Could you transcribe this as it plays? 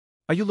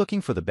Are you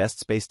looking for the best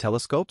space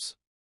telescopes?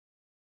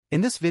 In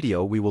this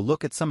video we will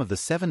look at some of the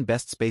 7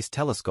 best space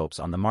telescopes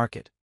on the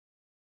market.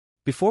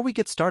 Before we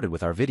get started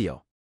with our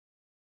video,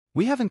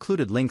 we have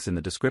included links in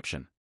the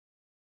description,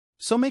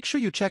 so make sure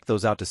you check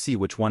those out to see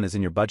which one is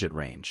in your budget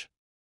range.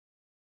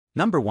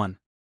 Number 1.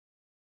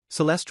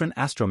 Celestron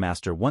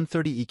Astromaster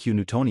 130 EQ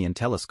Newtonian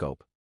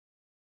Telescope.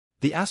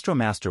 The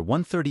Astromaster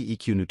 130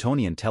 EQ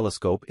Newtonian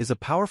Telescope is a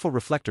powerful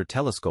reflector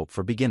telescope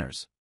for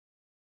beginners.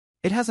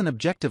 It has an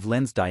objective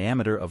lens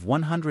diameter of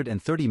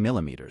 130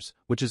 mm,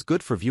 which is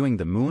good for viewing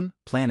the Moon,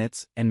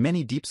 planets, and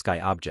many deep sky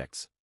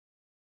objects.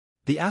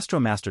 The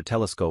Astromaster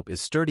telescope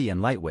is sturdy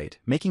and lightweight,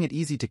 making it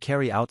easy to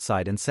carry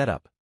outside and set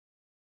up.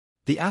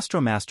 The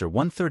Astromaster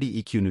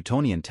 130 EQ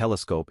Newtonian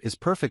Telescope is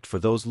perfect for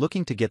those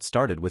looking to get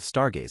started with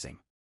stargazing.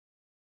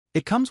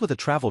 It comes with a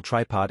travel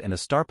tripod and a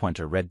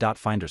starpointer red dot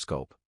finder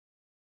scope.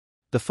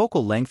 The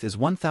focal length is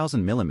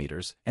 1000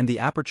 mm and the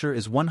aperture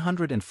is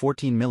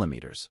 114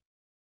 mm.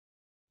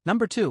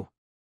 Number 2.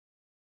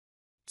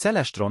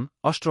 Celestron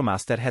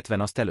Astromaster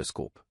 70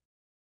 Telescope.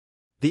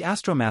 The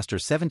Astromaster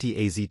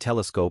 70 AZ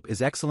telescope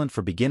is excellent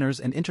for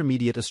beginners and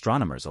intermediate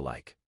astronomers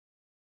alike.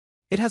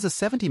 It has a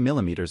 70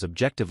 mm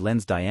objective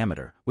lens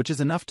diameter, which is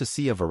enough to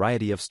see a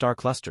variety of star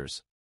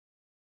clusters.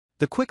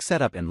 The quick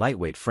setup and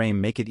lightweight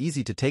frame make it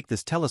easy to take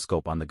this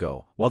telescope on the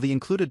go, while the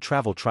included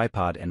travel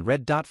tripod and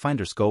red dot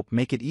finder scope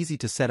make it easy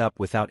to set up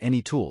without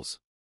any tools.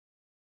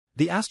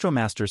 The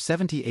Astromaster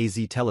 70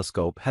 AZ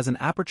telescope has an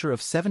aperture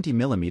of 70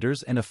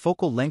 mm and a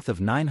focal length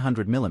of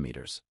 900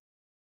 mm.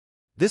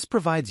 This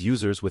provides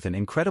users with an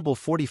incredible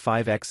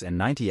 45x and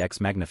 90x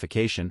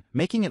magnification,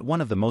 making it one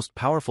of the most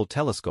powerful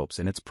telescopes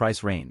in its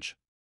price range.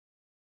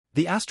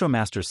 The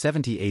Astromaster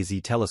 70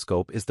 AZ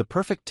telescope is the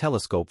perfect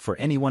telescope for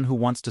anyone who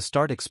wants to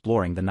start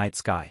exploring the night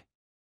sky.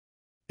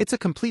 It's a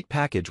complete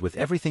package with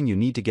everything you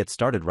need to get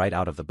started right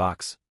out of the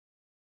box.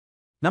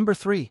 Number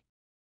 3.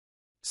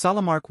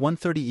 Solomark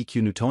 130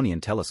 EQ Newtonian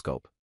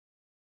Telescope.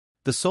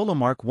 The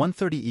Solomark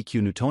 130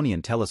 EQ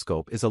Newtonian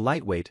Telescope is a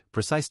lightweight,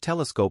 precise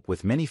telescope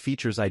with many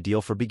features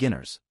ideal for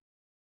beginners.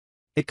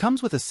 It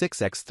comes with a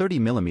 6x 30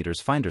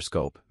 mm finder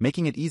scope,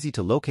 making it easy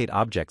to locate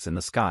objects in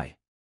the sky.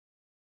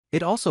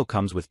 It also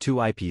comes with 2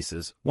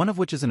 eyepieces, one of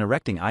which is an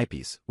erecting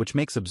eyepiece, which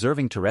makes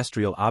observing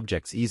terrestrial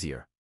objects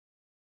easier.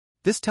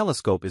 This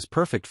telescope is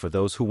perfect for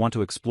those who want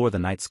to explore the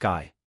night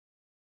sky.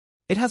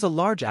 It has a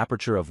large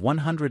aperture of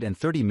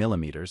 130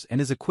 mm and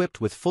is equipped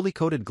with fully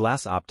coated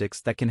glass optics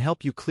that can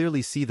help you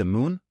clearly see the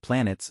Moon,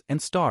 planets, and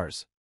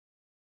stars.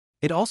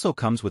 It also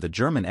comes with a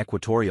German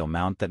equatorial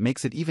mount that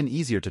makes it even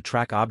easier to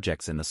track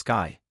objects in the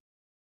sky.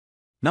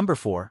 Number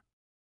 4.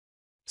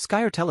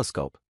 Skyer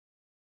Telescope.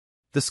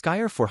 The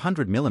Skyer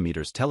 400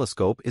 mm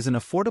telescope is an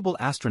affordable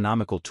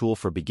astronomical tool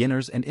for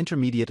beginners and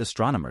intermediate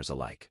astronomers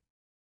alike.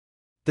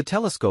 The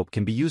telescope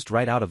can be used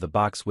right out of the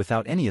box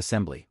without any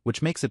assembly,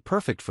 which makes it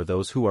perfect for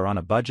those who are on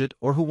a budget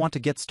or who want to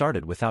get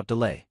started without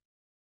delay.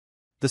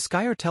 The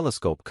Skyer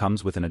telescope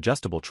comes with an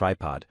adjustable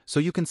tripod, so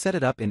you can set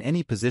it up in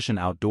any position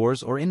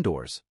outdoors or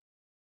indoors.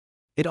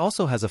 It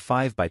also has a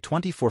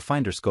 5x24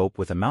 finder scope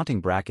with a mounting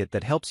bracket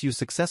that helps you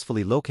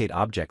successfully locate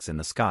objects in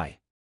the sky.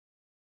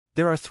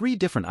 There are 3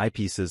 different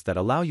eyepieces that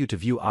allow you to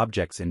view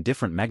objects in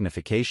different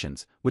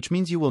magnifications, which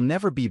means you will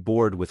never be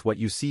bored with what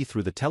you see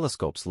through the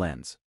telescope's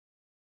lens.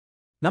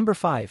 Number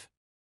 5.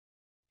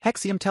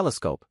 Hexium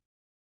Telescope.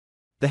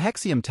 The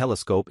Hexium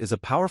Telescope is a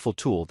powerful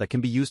tool that can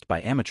be used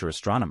by amateur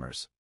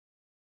astronomers.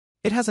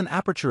 It has an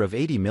aperture of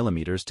 80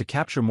 mm to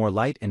capture more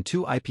light and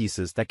 2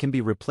 eyepieces that can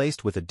be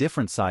replaced with a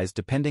different size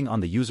depending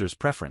on the user's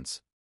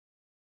preference.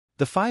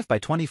 The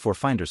 5x24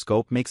 finder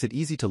scope makes it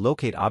easy to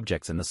locate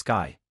objects in the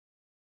sky.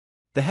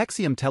 The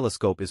Hexium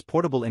Telescope is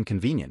portable and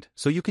convenient,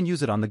 so you can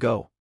use it on the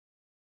go.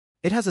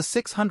 It has a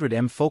 600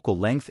 mm focal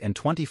length and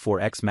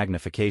 24x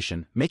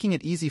magnification, making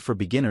it easy for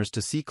beginners to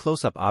see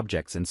close-up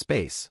objects in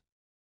space.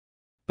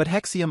 But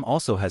Hexium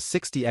also has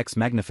 60x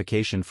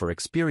magnification for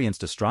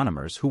experienced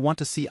astronomers who want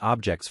to see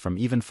objects from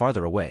even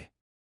farther away.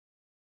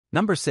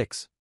 Number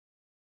 6.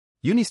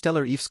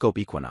 Unistellar E Scope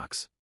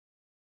Equinox.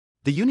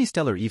 The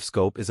Unistellar E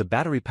Scope is a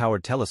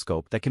battery-powered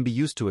telescope that can be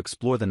used to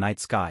explore the night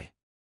sky.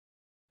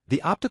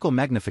 The optical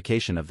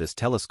magnification of this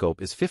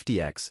telescope is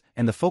 50x,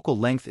 and the focal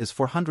length is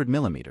 400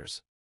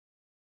 mm.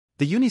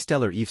 The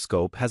Unistellar E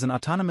Scope has an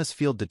autonomous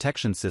field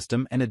detection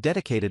system and a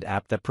dedicated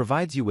app that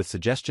provides you with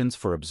suggestions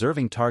for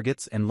observing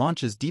targets and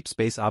launches deep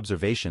space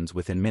observations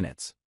within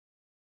minutes.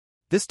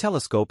 This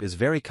telescope is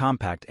very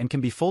compact and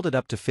can be folded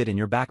up to fit in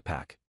your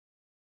backpack.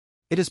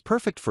 It is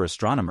perfect for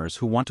astronomers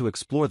who want to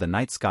explore the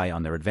night sky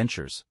on their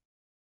adventures.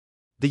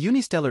 The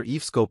Unistellar E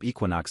Scope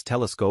Equinox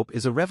telescope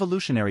is a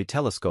revolutionary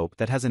telescope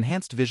that has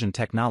enhanced vision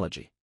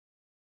technology.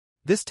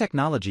 This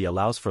technology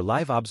allows for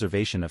live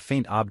observation of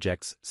faint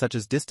objects such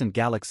as distant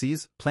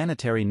galaxies,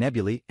 planetary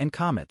nebulae, and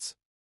comets.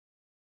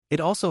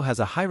 It also has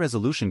a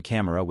high-resolution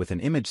camera with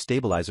an image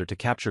stabilizer to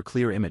capture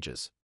clear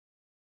images.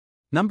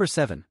 Number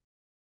 7.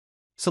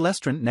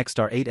 Celestron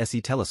Nexar 8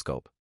 SE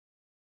Telescope.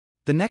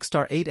 The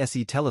Nexar 8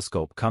 SE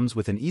telescope comes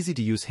with an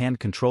easy-to-use hand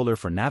controller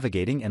for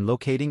navigating and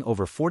locating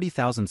over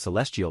 40,000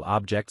 celestial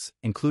objects,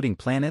 including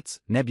planets,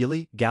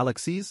 nebulae,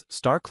 galaxies,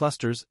 star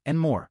clusters, and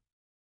more.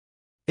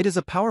 It is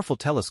a powerful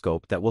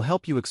telescope that will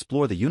help you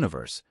explore the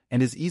universe,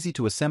 and is easy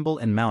to assemble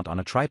and mount on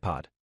a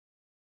tripod.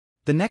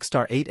 The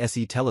Nexar 8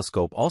 SE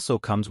telescope also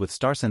comes with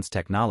StarSense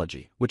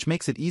technology, which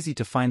makes it easy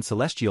to find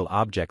celestial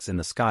objects in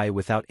the sky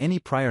without any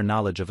prior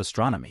knowledge of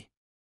astronomy.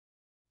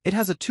 It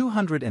has a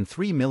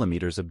 203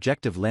 mm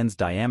objective lens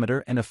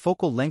diameter and a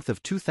focal length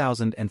of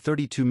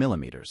 2032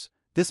 mm.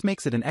 This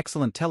makes it an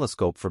excellent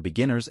telescope for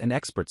beginners and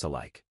experts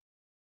alike.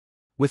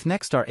 With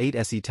Nexar 8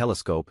 SE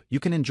telescope, you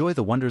can enjoy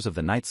the wonders of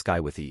the night sky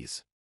with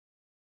ease.